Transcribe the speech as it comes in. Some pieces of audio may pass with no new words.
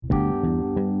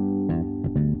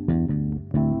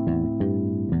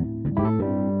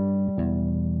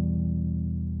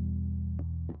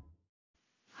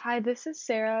Hi, this is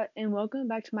Sarah, and welcome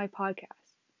back to my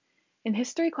podcast. In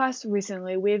history class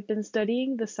recently, we have been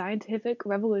studying the scientific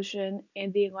revolution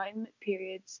and the Enlightenment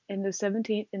periods in the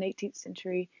 17th and 18th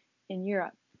century in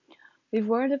Europe. We've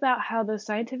learned about how the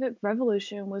scientific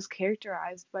revolution was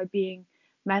characterized by being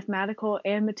mathematical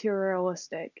and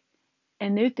materialistic,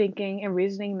 and new thinking and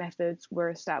reasoning methods were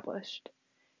established.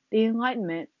 The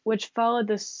Enlightenment, which followed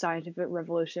this scientific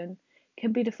revolution,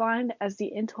 can be defined as the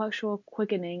intellectual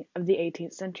quickening of the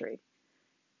 18th century.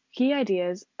 Key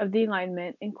ideas of the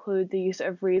Enlightenment include the use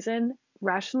of reason,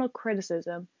 rational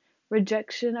criticism,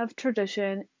 rejection of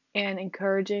tradition, and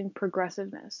encouraging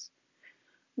progressiveness.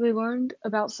 We learned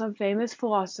about some famous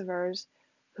philosophers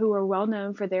who were well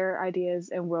known for their ideas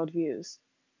and worldviews.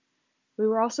 We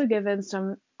were also given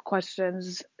some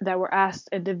questions that were asked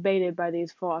and debated by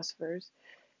these philosophers,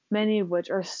 many of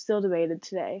which are still debated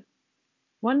today.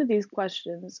 One of these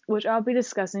questions, which I'll be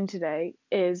discussing today,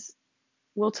 is: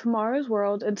 will tomorrow's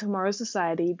world and tomorrow's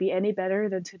society be any better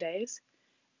than today's?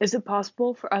 Is it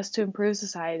possible for us to improve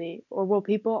society, or will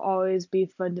people always be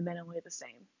fundamentally the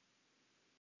same?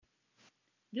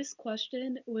 This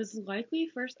question was likely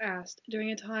first asked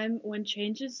during a time when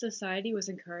change in society was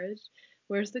encouraged,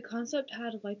 whereas the concept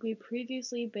had likely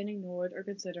previously been ignored or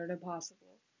considered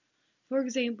impossible. For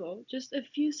example, just a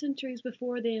few centuries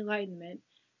before the Enlightenment,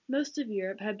 most of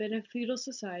Europe had been a feudal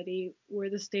society where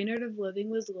the standard of living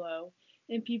was low,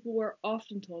 and people were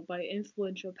often told by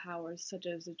influential powers such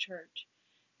as the Church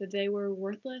that they were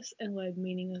worthless and led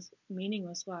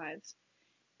meaningless lives.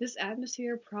 This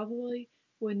atmosphere probably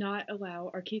would not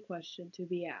allow our key question to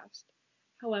be asked.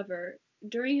 However,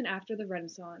 during and after the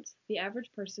Renaissance, the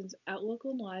average person's outlook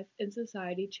on life and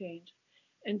society changed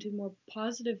into more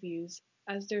positive views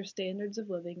as their standards of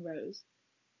living rose.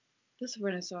 This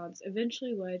Renaissance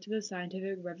eventually led to the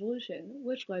scientific revolution,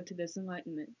 which led to this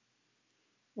Enlightenment.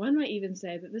 One might even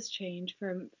say that this change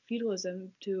from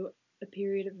feudalism to a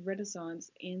period of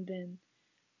Renaissance and then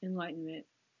Enlightenment,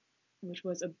 which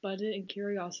was abundant in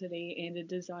curiosity and a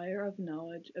desire of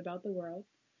knowledge about the world,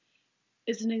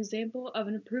 is an example of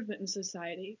an improvement in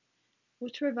society,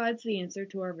 which provides the answer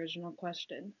to our original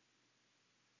question.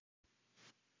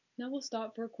 Now we'll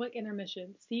stop for a quick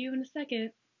intermission. See you in a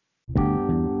second.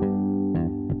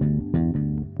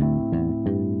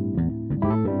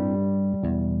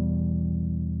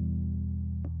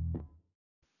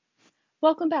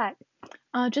 Welcome back.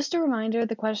 Just a reminder,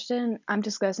 the question I'm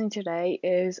discussing today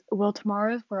is: will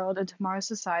tomorrow's world and tomorrow's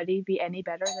society be any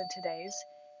better than today's?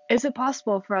 Is it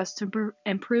possible for us to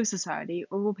improve society,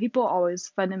 or will people always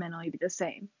fundamentally be the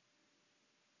same?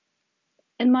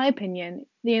 In my opinion,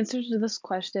 the answer to this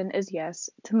question is yes,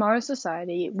 tomorrow's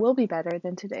society will be better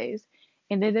than today's,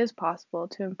 and it is possible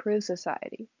to improve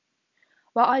society.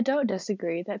 While I don't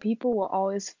disagree that people will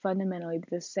always fundamentally be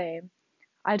the same,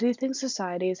 I do think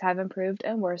societies have improved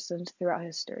and worsened throughout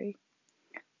history.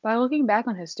 By looking back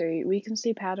on history, we can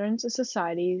see patterns of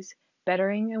societies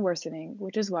bettering and worsening,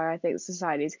 which is why I think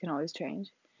societies can always change.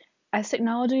 As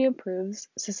technology improves,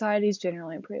 societies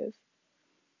generally improve.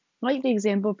 Like the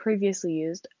example previously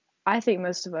used, I think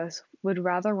most of us would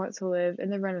rather want to live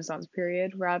in the Renaissance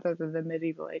period rather than the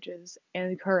medieval ages,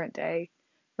 and the current day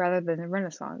rather than the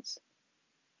Renaissance.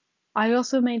 I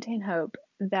also maintain hope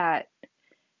that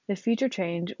the future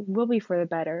change will be for the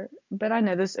better, but I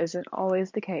know this isn't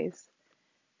always the case.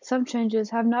 Some changes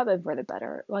have not been for the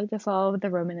better, like the fall of the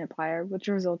Roman Empire, which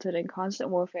resulted in constant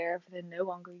warfare for the no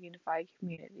longer unified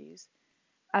communities,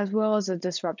 as well as a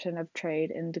disruption of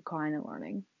trade and decline in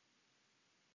learning.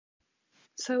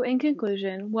 So, in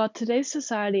conclusion, while today's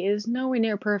society is nowhere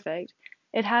near perfect,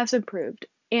 it has improved,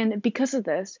 and because of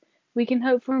this, we can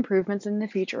hope for improvements in the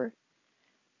future.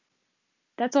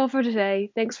 That's all for today.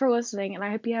 Thanks for listening, and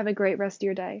I hope you have a great rest of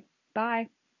your day. Bye.